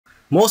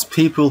Most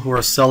people who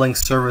are selling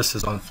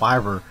services on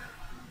Fiverr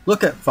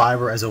look at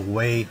Fiverr as a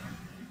way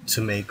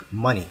to make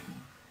money.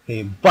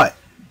 Okay, but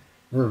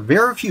there are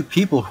very few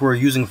people who are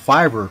using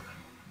Fiverr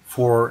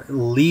for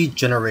lead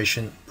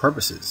generation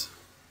purposes.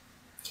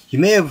 You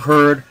may have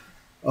heard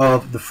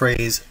of the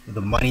phrase, the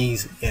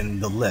money's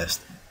in the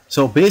list.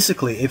 So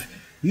basically, if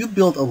you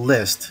build a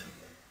list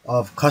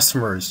of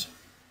customers,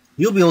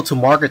 you'll be able to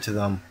market to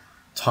them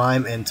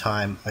time and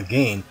time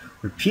again,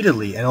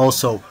 repeatedly, and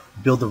also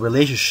build a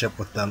relationship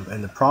with them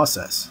in the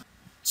process.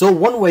 So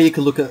one way you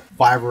can look at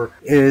Fiverr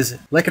is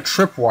like a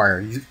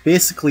tripwire. You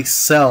basically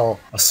sell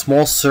a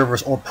small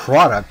service or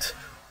product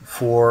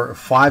for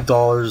 $5,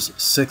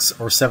 $6,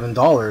 or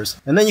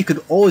 $7, and then you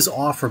could always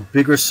offer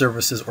bigger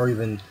services or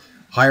even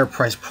higher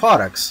priced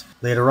products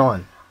later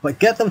on. But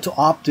get them to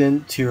opt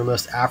in to your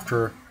list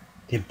after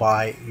they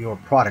buy your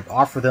product.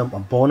 Offer them a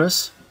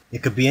bonus.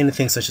 It could be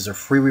anything such as a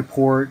free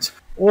report,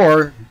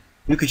 or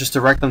you could just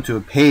direct them to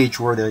a page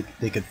where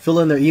they could fill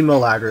in their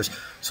email address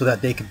so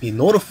that they could be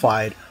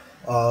notified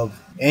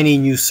of any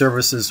new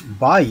services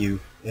by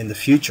you in the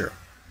future.